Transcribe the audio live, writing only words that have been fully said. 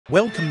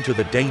Welcome to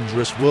the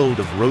dangerous world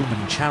of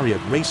Roman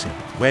chariot racing,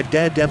 where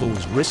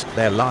daredevils risk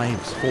their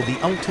lives for the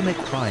ultimate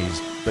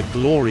prize, the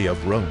glory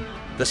of Rome.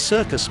 The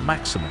Circus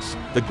Maximus,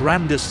 the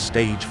grandest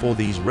stage for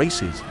these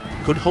races,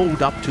 could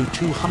hold up to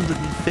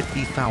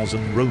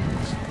 250,000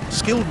 Romans.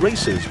 Skilled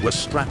racers were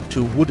strapped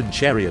to wooden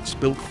chariots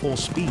built for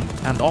speed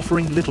and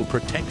offering little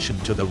protection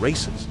to the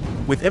racers.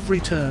 With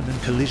every turn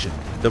and collision,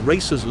 the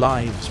racers'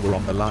 lives were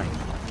on the line.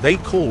 They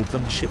called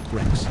them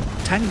shipwrecks,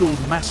 tangled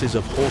masses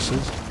of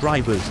horses,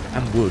 drivers,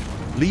 and wood,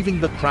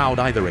 leaving the crowd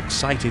either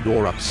excited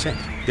or upset,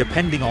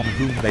 depending on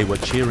whom they were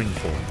cheering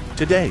for.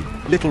 Today,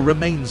 little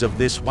remains of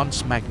this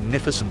once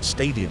magnificent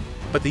stadium,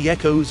 but the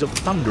echoes of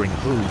thundering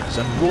hooves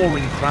and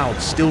roaring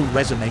crowds still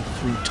resonate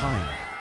through time.